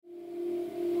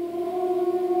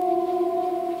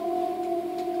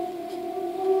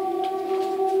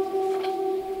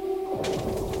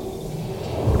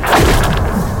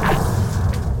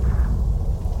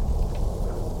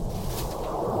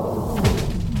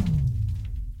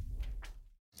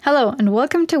Hello and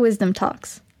welcome to Wisdom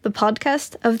Talks, the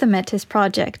podcast of the METIS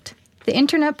project, the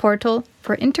internet portal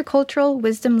for intercultural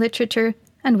wisdom literature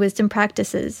and wisdom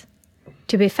practices,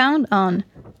 to be found on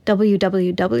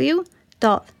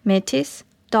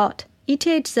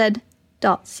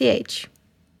www.metis.ethz.ch.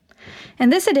 In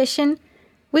this edition,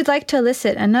 we'd like to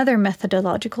elicit another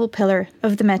methodological pillar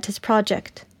of the METIS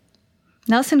project.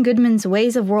 Nelson Goodman's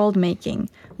ways of world-making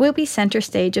will be center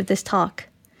stage of this talk.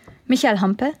 Michael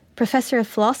Hampe, professor of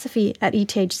philosophy at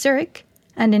ETH Zurich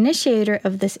and initiator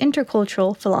of this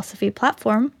intercultural philosophy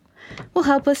platform, will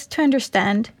help us to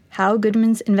understand how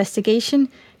Goodman's investigation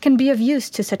can be of use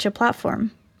to such a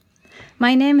platform.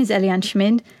 My name is Eliane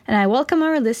Schmid, and I welcome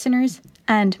our listeners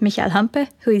and Michael Hampe,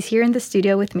 who is here in the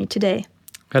studio with me today.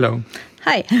 Hello.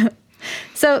 Hi.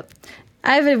 So,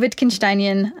 I have a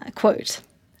Wittgensteinian quote.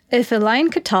 If a lion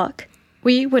could talk,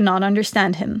 we would not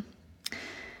understand him.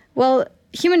 Well,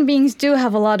 human beings do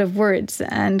have a lot of words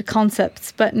and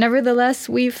concepts, but nevertheless,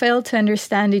 we fail to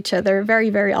understand each other very,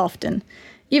 very often,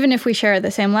 even if we share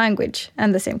the same language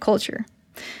and the same culture.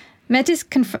 METIS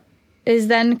is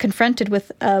then confronted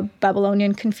with a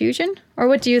Babylonian confusion, or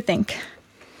what do you think?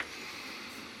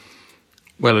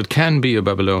 Well, it can be a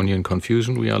Babylonian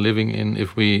confusion we are living in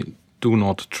if we do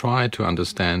not try to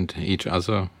understand each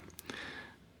other.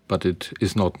 But it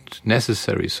is not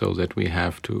necessary so that we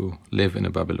have to live in a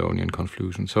Babylonian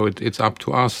confusion. So it's up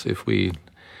to us if we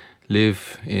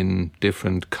live in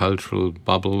different cultural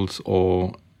bubbles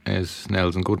or, as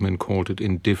Nelson Goodman called it,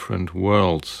 in different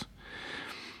worlds.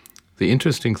 The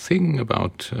interesting thing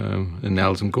about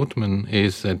Nelson Goodman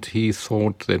is that he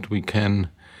thought that we can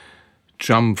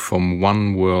jump from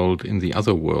one world in the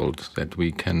other world, that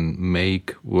we can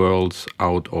make worlds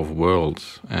out of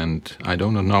worlds. And I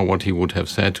don't know what he would have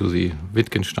said to the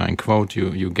Wittgenstein quote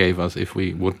you gave us if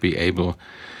we would be able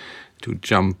to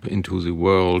jump into the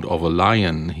world of a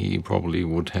lion. He probably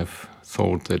would have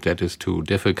thought that that is too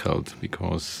difficult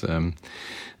because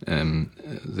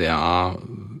there are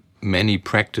many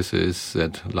practices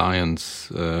that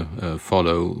lions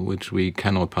follow which we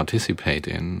cannot participate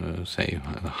in, say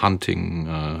hunting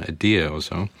a deer or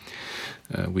so.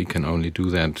 We can only do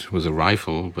that with a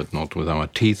rifle, but not with our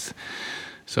teeth.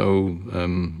 So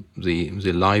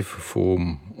the life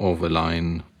form of a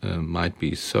lion might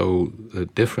be so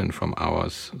different from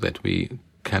ours that we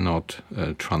cannot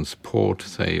transport,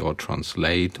 say, or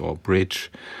translate or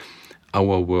bridge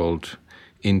our world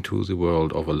into the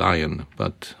world of a lion.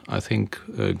 But I think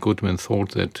Goodman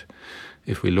thought that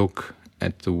if we look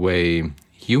at the way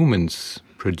humans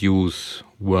produce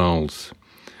worlds,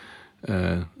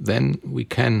 then we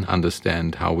can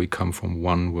understand how we come from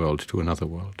one world to another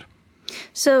world.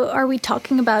 So are we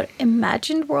talking about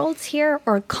imagined worlds here,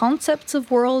 or concepts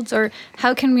of worlds, or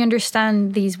how can we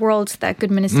understand these worlds that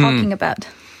Goodman is talking about?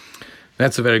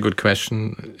 That's a very good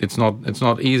question. It's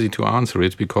not easy to answer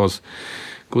it because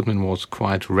Goodman was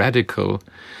quite radical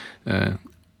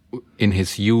in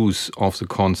his use of the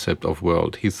concept of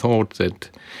world. He thought that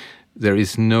there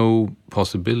is no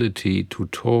possibility to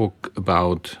talk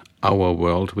about our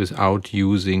world without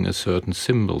using a certain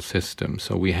symbol system.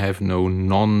 So we have no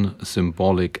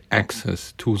non-symbolic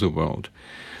access to the world,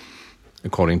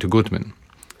 according to Goodman.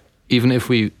 Even if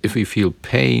we feel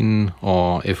pain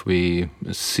or if we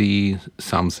see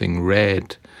something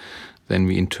red, then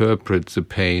we interpret the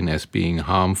pain as being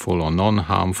harmful or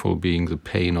non-harmful, being the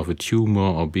pain of a tumor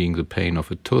or being the pain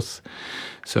of a tooth.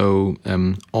 So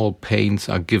all pains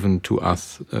are given to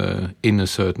us in a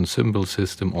certain symbol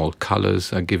system. All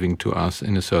colors are given to us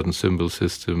in a certain symbol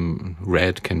system.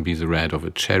 Red can be the red of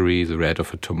a cherry, the red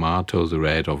of a tomato, the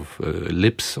red of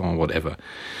lips or whatever.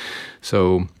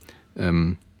 So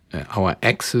our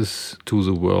access to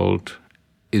the world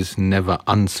is never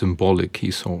unsymbolic, he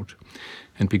thought.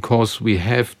 And because we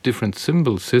have different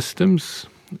symbol systems,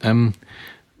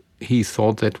 he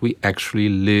thought that we actually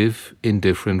live in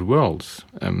different worlds,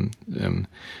 and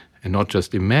not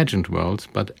just imagined worlds,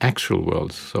 but actual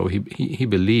worlds. So he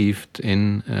believed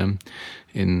in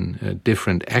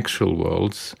different actual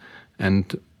worlds,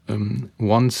 and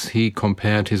once he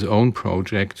compared his own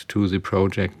project to the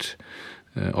project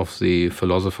of the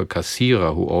philosopher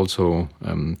Cassirer, who also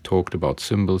talked about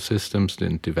symbol systems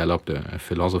and developed a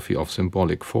philosophy of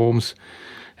symbolic forms.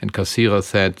 And Cassirer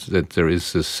said that there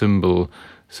is a symbol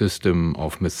system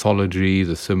of mythology,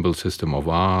 the symbol system of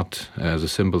art, the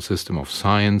symbol system of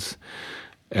science.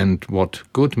 And what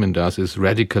Goodman does is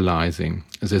radicalizing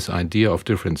this idea of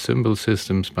different symbol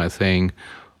systems by saying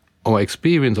our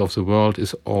experience of the world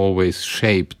is always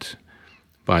shaped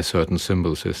by certain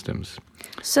symbol systems.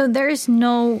 So there is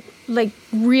no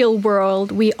real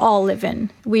world we all live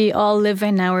in. We all live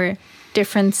in our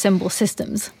different symbol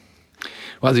systems.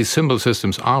 Well, these symbol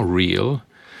systems are real.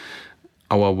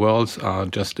 Our worlds are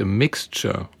just a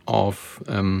mixture of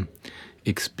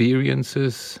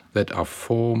experiences that are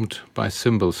formed by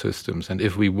symbol systems. And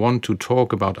if we want to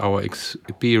talk about our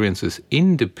experiences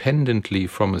independently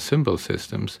from a symbol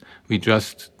systems, we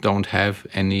just don't have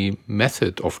any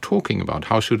method of talking about.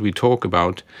 How should we talk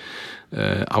about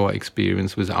our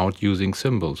experience without using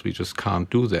symbols? We just can't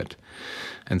do that.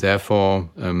 And therefore,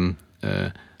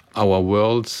 our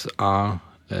worlds are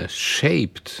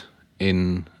shaped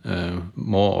in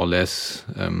more or less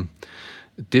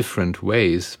different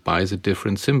ways by the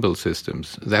different symbol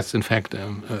systems. That's in fact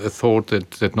a thought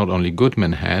that not only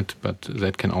Goodman had, but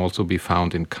that can also be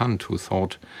found in Kant, who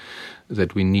thought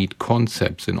that we need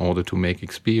concepts in order to make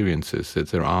experiences, that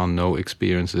there are no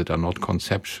experiences that are not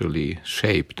conceptually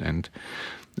shaped. And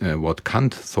what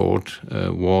Kant thought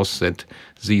was that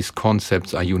these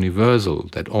concepts are universal,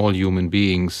 that all human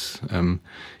beings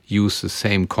use the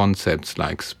same concepts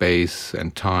like space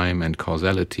and time and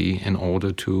causality in order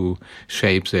to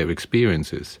shape their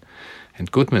experiences.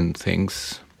 And Goodman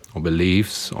thinks or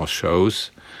believes or shows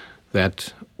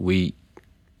that we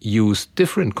use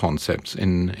different concepts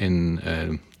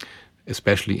in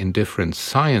especially in different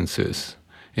sciences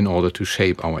in order to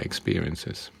shape our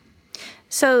experiences.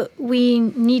 So we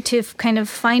need to kind of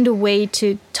find a way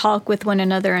to talk with one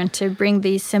another and to bring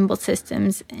these symbol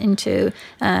systems into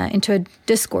a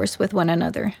discourse with one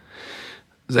another.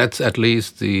 That's at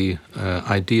least the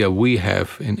idea we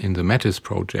have in the METIS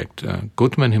project.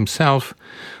 Goodman himself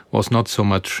was not so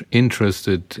much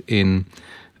interested in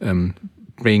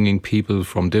bringing people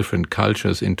from different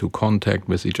cultures into contact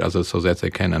with each other so that they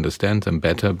can understand them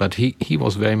better, but he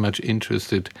was very much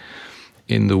interested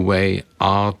in the way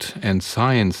art and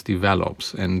science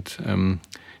develops. And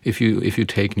if you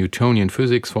take Newtonian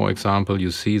physics, for example,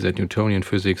 you see that Newtonian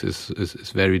physics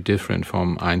is very different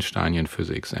from Einsteinian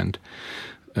physics. And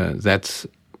that's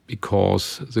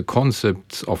because the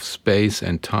concepts of space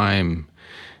and time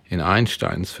in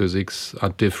Einstein's physics are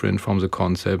different from the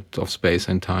concept of space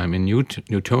and time in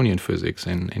Newtonian physics.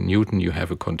 In Newton, you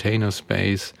have a container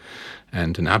space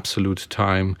and an absolute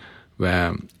time,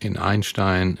 where in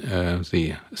Einstein,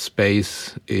 the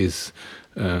space is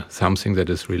something that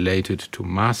is related to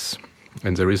mass,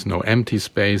 and there is no empty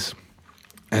space,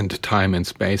 and time and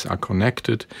space are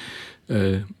connected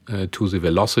to the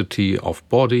velocity of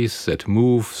bodies that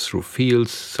move through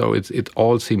fields. So it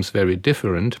all seems very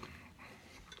different.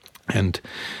 And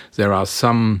there are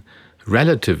some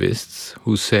relativists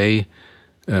who say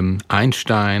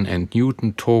Einstein and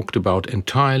Newton talked about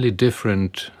entirely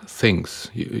different things.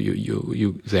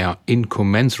 They are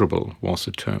incommensurable, was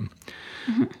the term.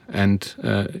 Mm-hmm.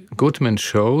 And Goodman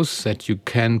shows that you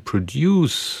can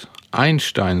produce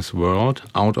Einstein's world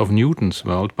out of Newton's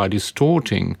world by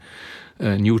distorting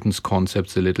Newton's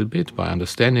concepts a little bit, by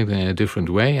understanding them in a different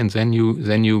way, and then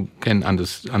you can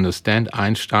understand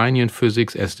Einsteinian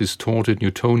physics as distorted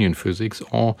Newtonian physics,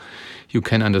 or you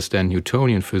can understand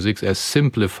Newtonian physics as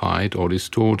simplified or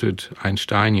distorted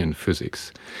Einsteinian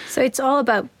physics. So it's all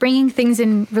about bringing things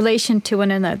in relation to one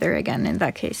another again in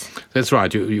that case. That's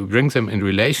right. You bring them in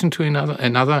relation to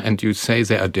another, and you say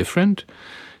they are different.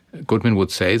 Goodman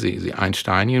would say the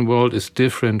Einsteinian world is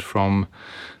different from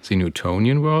the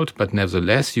Newtonian world, but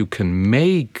nevertheless you can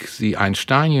make the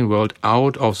Einsteinian world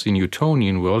out of the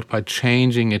Newtonian world by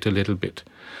changing it a little bit.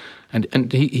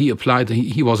 And he applied,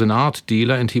 he was an art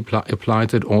dealer, and he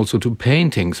applied it also to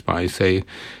paintings by, say,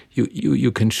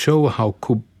 you can show how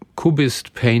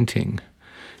Cubist painting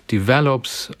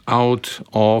develops out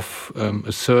of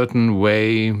a certain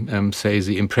way, say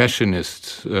the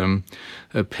Impressionists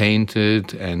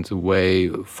painted, and the way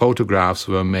photographs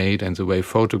were made, and the way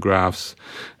photographs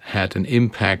had an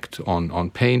impact on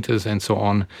painters and so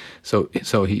on.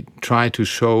 So he tried to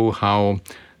show how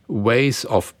ways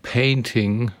of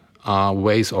painting are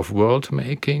ways of world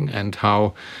making, and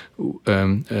how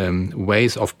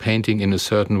ways of painting in a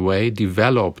certain way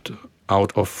developed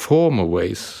out of former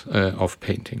ways of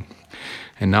painting.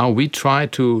 And now we try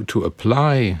to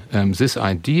apply this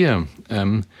idea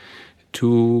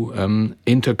to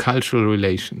intercultural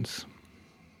relations.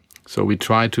 So we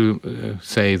try to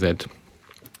say that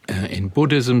in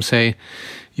Buddhism, say,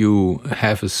 you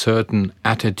have a certain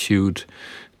attitude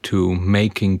to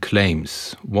making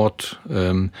claims. What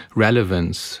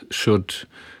relevance should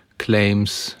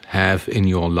claims have in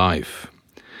your life?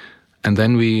 And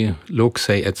then we look,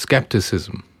 say, at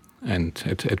skepticism and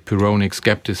at Pyrrhonic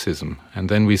skepticism. And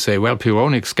then we say, well,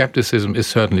 Pyrrhonic skepticism is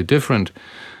certainly different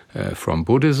from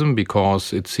Buddhism,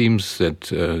 because it seems that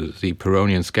the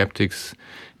Pyrrhonian skeptics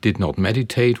did not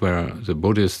meditate, where the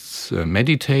Buddhists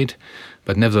meditate.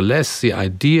 But nevertheless, the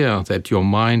idea that your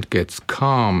mind gets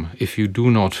calm if you do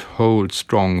not hold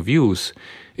strong views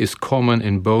is common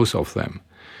in both of them.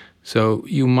 So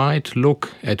you might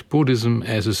look at Buddhism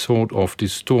as a sort of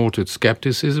distorted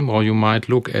skepticism, or you might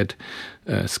look at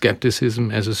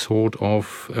skepticism as a sort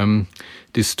of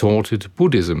distorted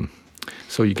Buddhism.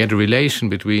 So you get a relation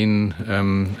between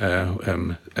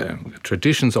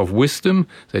traditions of wisdom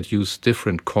that use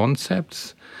different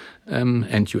concepts,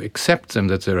 and you accept them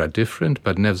that they are different,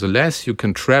 but nevertheless you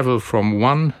can travel from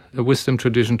one wisdom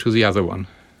tradition to the other one.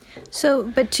 So,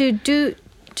 but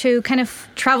to kind of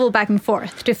travel back and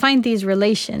forth, to find these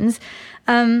relations,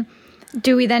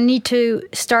 do we then need to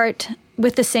start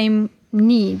with the same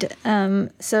need?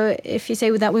 So if you say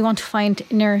that we want to find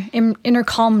inner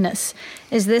calmness,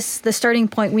 is this the starting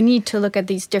point? We need to look at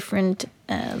these different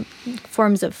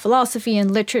forms of philosophy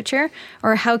and literature,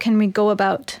 or how can we go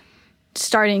about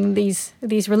starting these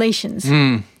relations?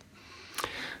 Now,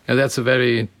 that's a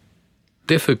very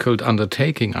difficult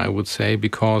undertaking, I would say,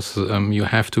 because you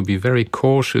have to be very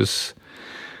cautious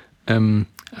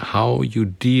how you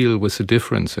deal with the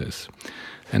differences.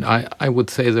 And I would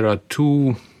say there are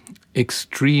two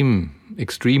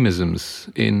extremisms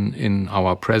in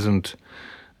our present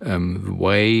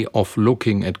way of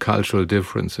looking at cultural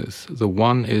differences. The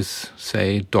one is,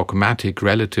 say, dogmatic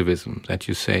relativism, that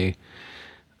you say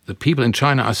the people in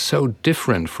China are so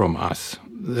different from us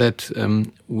that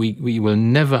we will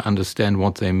never understand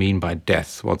what they mean by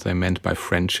death, what they meant by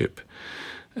friendship.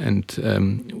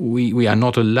 And we are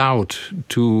not allowed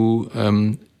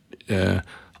to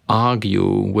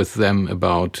argue with them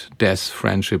about death,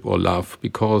 friendship or love,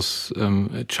 because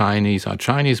Chinese are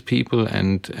Chinese people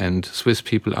and Swiss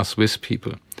people are Swiss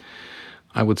people.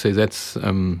 I would say that's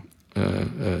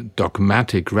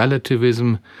dogmatic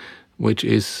relativism, which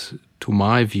is, to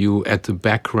my view, at the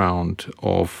background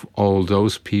of all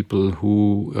those people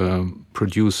who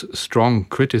produce strong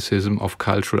criticism of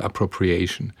cultural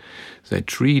appropriation. They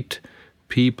treat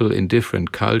people in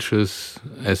different cultures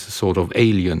as a sort of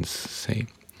aliens, say,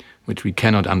 which we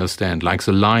cannot understand. Like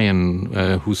the lion,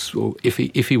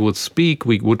 if he would speak,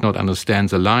 we would not understand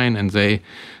the lion, and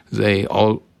they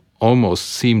all almost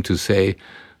seem to say,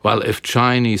 well, if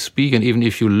Chinese speak, and even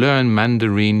if you learn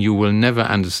Mandarin, you will never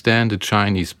understand a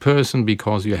Chinese person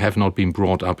because you have not been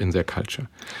brought up in their culture.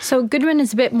 So Goodman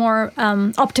is a bit more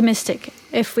optimistic,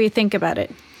 if we think about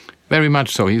it. Very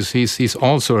much so. He's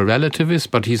also a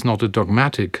relativist, but he's not a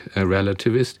dogmatic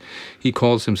relativist. He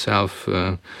calls himself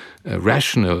a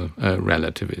rational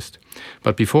relativist.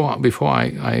 But before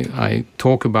I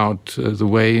talk about the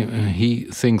way he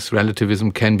thinks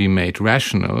relativism can be made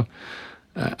rational,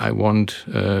 I want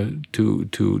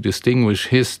to distinguish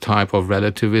his type of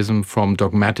relativism from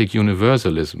dogmatic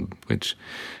universalism, which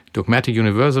dogmatic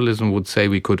universalism would say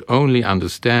we could only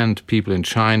understand people in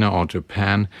China or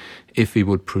Japan if we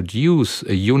would produce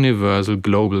a universal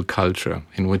global culture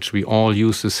in which we all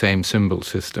use the same symbol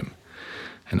system.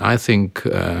 And I think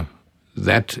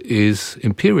that is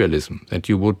imperialism, that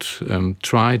you would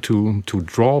try to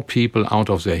draw people out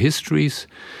of their histories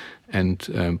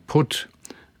and put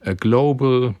a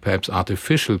global, perhaps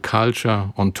artificial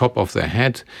culture on top of their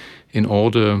head in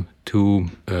order to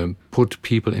put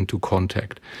people into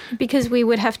contact. Because we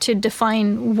would have to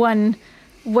define one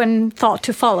thought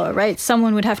to follow, right?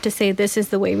 Someone would have to say, this is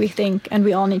the way we think, and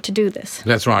we all need to do this.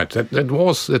 That's right.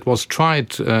 That was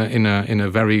tried in a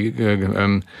very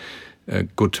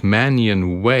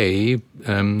Goodmanian way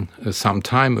some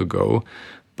time ago,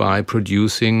 by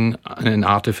producing an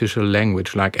artificial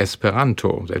language like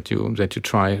Esperanto, that you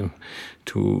try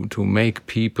to make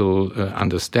people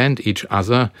understand each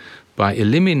other by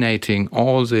eliminating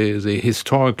all the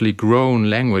historically grown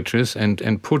languages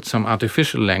and put some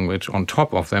artificial language on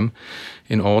top of them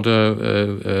in order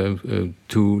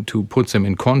to put them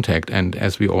in contact. And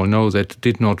as we all know, that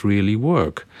did not really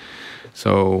work.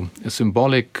 So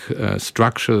symbolic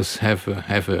structures have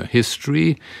a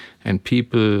history, and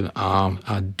people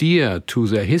are dear to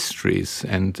their histories,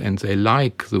 and they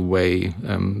like the way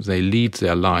they lead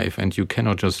their life, and you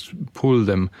cannot just pull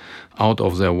them out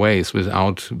of their ways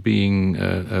without being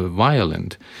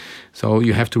violent. So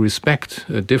you have to respect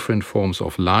different forms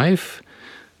of life.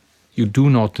 You do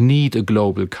not need a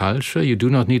global culture, you do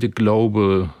not need a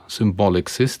global symbolic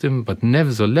system, but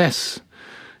nevertheless,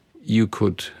 you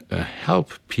could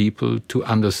help people to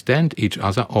understand each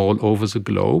other all over the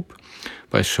globe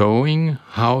by showing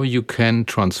how you can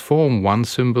transform one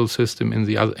symbol system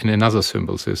in another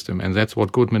symbol system. And that's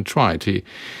what Goodman tried.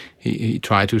 He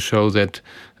tried to show that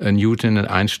Newton and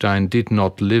Einstein did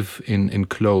not live in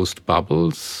enclosed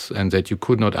bubbles, and that you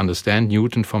could not understand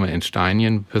Newton from an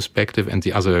Einsteinian perspective and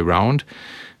the other way around,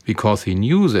 because he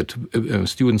knew that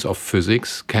students of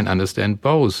physics can understand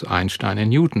both Einstein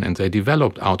and Newton, and they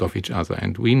developed out of each other.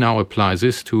 And we now apply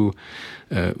this to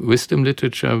wisdom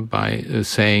literature by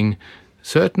saying,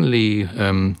 certainly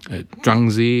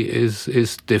Zhuangzi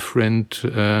is different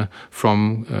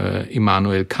from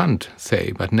Immanuel Kant,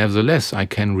 say, but nevertheless I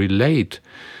can relate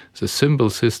the symbol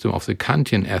system of the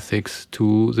Kantian ethics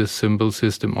to the symbol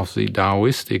system of the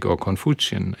Taoistic or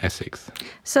Confucian ethics.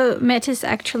 So METIS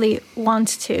actually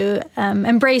wants to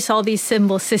embrace all these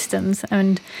symbol systems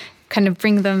and kind of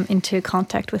bring them into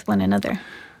contact with one another.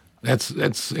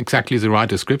 That's exactly the right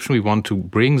description. We want to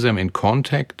bring them in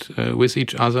contact with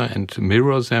each other and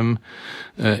mirror them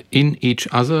in each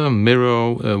other,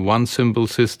 mirror one symbol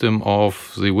system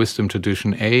of the wisdom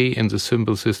tradition A in the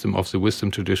symbol system of the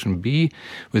wisdom tradition B,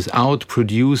 without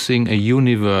producing a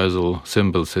universal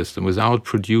symbol system, without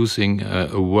producing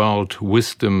a world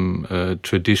wisdom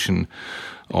tradition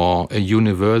or a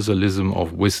universalism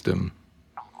of wisdom.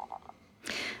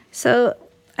 So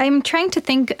I'm trying to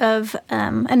think of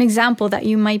an example that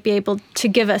you might be able to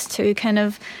give us to kind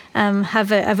of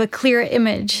have a clear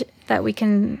image that we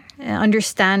can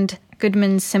understand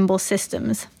Goodman's symbol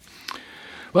systems.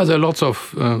 Well, there are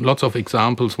lots of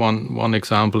examples. One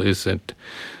example is that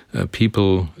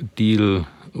people deal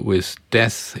with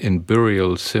death in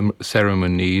burial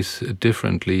ceremonies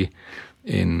differently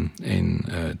in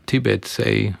Tibet,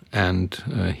 say, and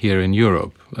here in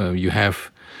Europe. You have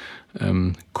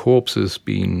corpses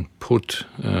being put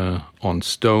on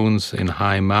stones in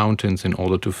high mountains in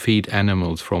order to feed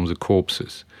animals from the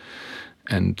corpses.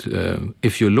 And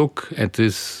if you look at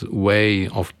this way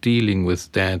of dealing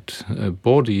with dead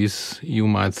bodies, you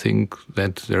might think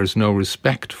that there is no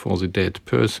respect for the dead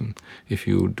person if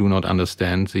you do not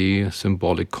understand the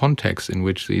symbolic context in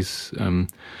which this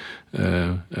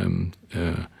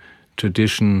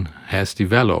tradition has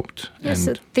developed. Yes,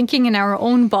 so thinking in our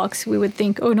own box, we would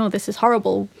think, oh no, this is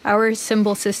horrible. Our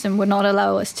symbol system would not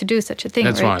allow us to do such a thing.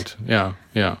 That's right.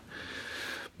 Yeah.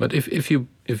 But if you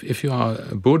are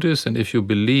a Buddhist, and if you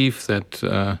believe that,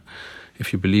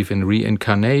 if you believe in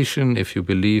reincarnation, if you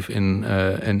believe in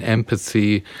an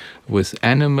empathy with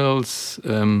animals,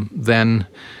 then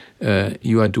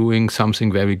you are doing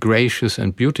something very gracious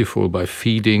and beautiful by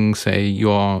feeding, say,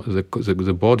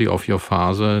 the body of your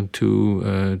father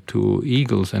to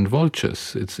eagles and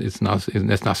vultures. There's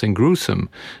nothing gruesome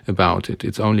about it.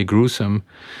 It's only gruesome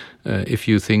if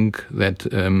you think that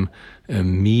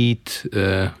meat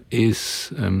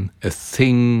is a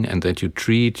thing, and that you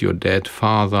treat your dead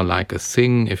father like a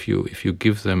thing if you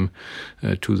give them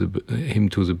to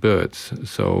the birds.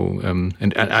 So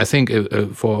and I think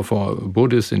for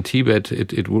Buddhists in Tibet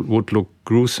it would look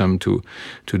gruesome to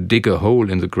dig a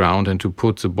hole in the ground and to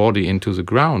put the body into the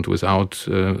ground without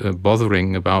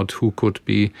bothering about who could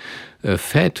be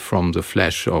fed from the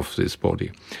flesh of this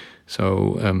body.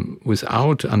 So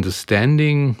without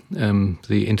understanding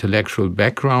the intellectual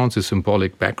background, the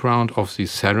symbolic background of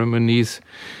these ceremonies,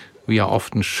 we are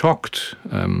often shocked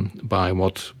by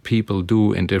what people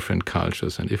do in different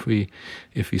cultures. And if we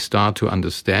start to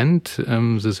understand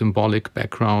the symbolic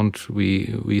background,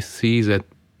 we see that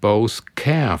both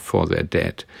care for their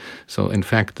dead. So in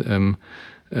fact, the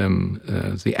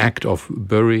act of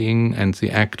burying and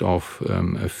the act of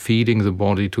feeding the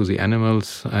body to the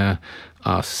animals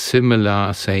are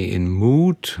similar, say, in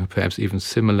mood, perhaps even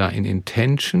similar in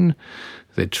intention.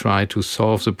 They try to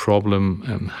solve the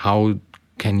problem, how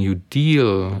can you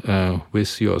deal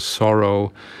with your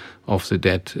sorrow of the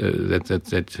dead,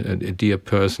 that a dear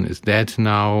person is dead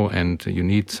now and you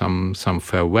need some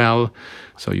farewell.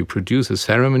 So you produce a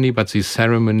ceremony, but these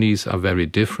ceremonies are very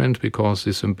different because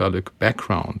the symbolic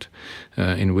background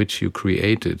in which you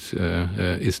create it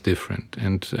is different.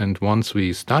 And once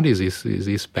we study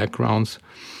these backgrounds,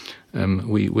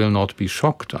 we will not be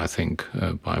shocked, I think,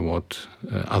 by what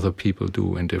other people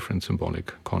do in different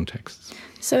symbolic contexts.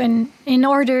 So in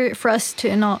order for us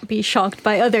to not be shocked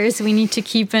by others, we need to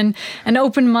keep an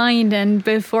open mind, and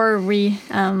before we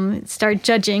start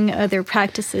judging other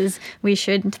practices, we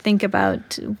should think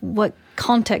about what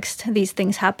context these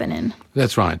things happen in.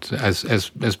 That's right.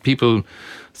 As people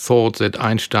thought that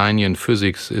Einsteinian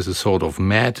physics is a sort of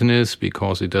madness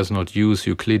because it does not use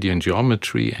Euclidean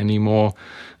geometry anymore,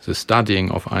 the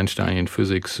studying of Einsteinian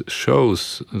physics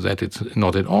shows that it's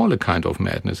not at all a kind of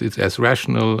madness. It's as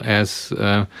rational as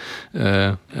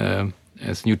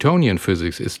as Newtonian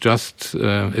physics is just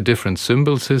a different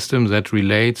symbol system that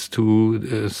relates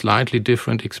to slightly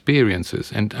different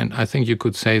experiences. And I think you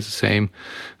could say the same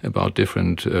about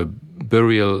different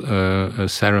burial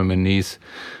ceremonies,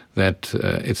 that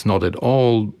it's not at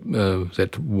all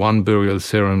that one burial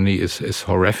ceremony is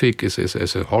horrific,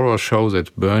 is a horror show,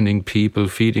 that burning people,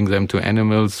 feeding them to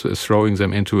animals, throwing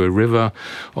them into a river,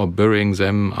 or burying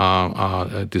them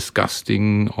are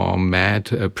disgusting or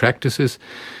mad practices.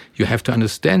 You have to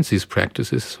understand these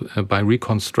practices by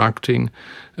reconstructing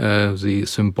the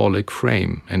symbolic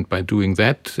frame, and by doing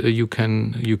that, you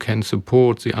can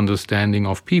support the understanding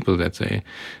of people that they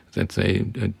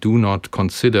do not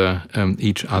consider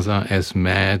each other as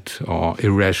mad or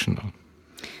irrational.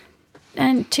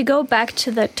 And to go back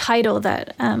to the title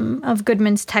that of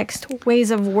Goodman's text,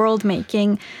 Ways of World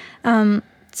Making,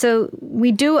 so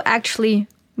we do actually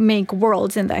make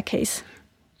worlds in that case.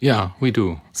 Yeah, we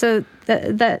do. So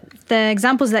the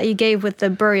examples that you gave with the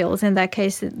burials in that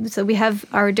case, so we have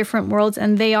our different worlds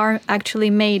and they are actually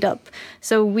made up.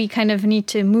 So we kind of need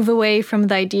to move away from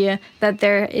the idea that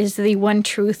there is the one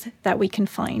truth that we can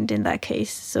find in that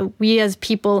case. So we as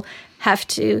people have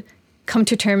to come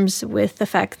to terms with the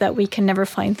fact that we can never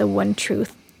find the one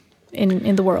truth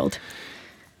in the world.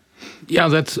 Yeah,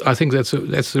 I think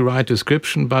that's the right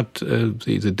description. But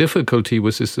the difficulty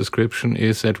with this description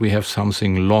is that we have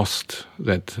something lost.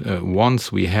 That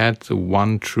once we had the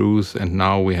one truth, and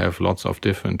now we have lots of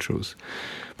different truths.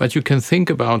 But you can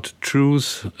think about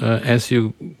truth as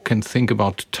you can think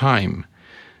about time.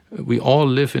 We all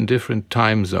live in different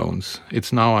time zones.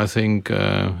 It's now, I think,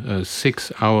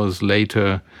 6 hours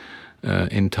later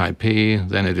in Taipei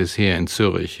than it is here in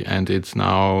Zurich. And it's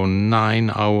now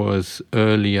 9 hours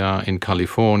earlier in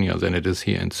California than it is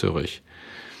here in Zurich.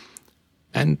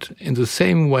 And in the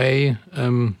same way,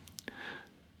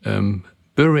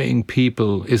 burying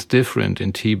people is different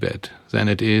in Tibet than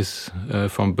it is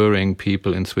from burying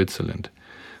people in Switzerland.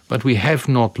 But we have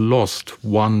not lost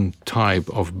one type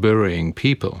of burying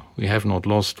people. We have not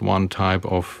lost one type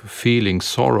of feeling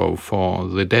sorrow for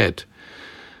the dead.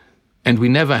 And we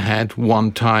never had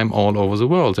one time all over the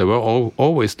world. There were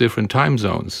always different time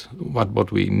zones.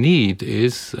 What we need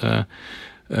is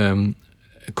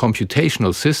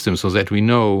computational systems so that we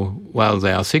know, well,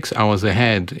 they are 6 hours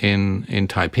ahead in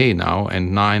Taipei now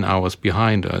and 9 hours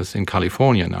behind us in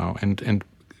California now. And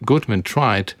Goodman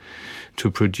tried to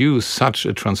produce such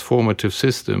a transformative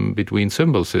system between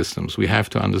symbol systems. We have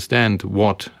to understand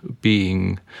what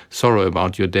being sorrow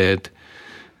about your dead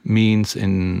means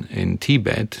in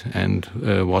Tibet and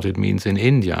what it means in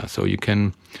India. So you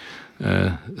can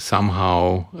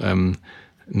somehow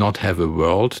not have a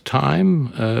world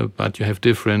time, but you have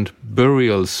different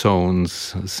burial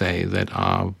zones, say, that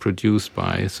are produced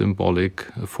by symbolic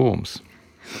forms.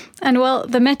 And well,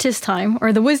 the METIS time,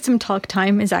 or the wisdom talk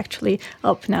time, is actually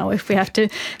up now, if we have to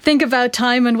think about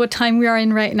time and what time we are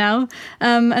in right now.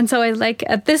 And so I'd like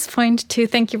at this point to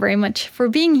thank you very much for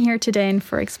being here today and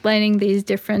for explaining these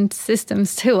different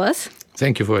systems to us.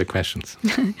 Thank you for your questions.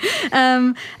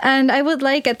 And I would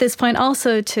like at this point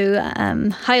also to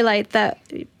highlight that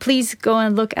please go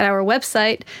and look at our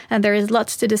website, and there is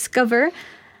lots to discover.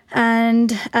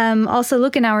 And also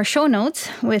look in our show notes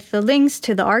with the links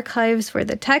to the archives for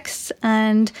the texts.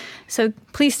 And so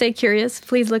please stay curious,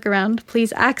 please look around,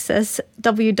 please access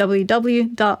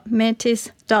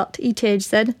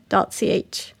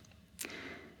www.metis.ethz.ch.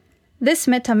 This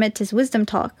Meta-METIS Wisdom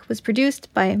Talk was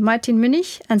produced by Martin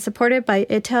Münich and supported by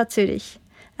ETH Zürich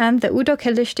and the Udo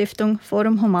Keller Stiftung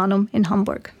Forum Humanum in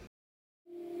Hamburg.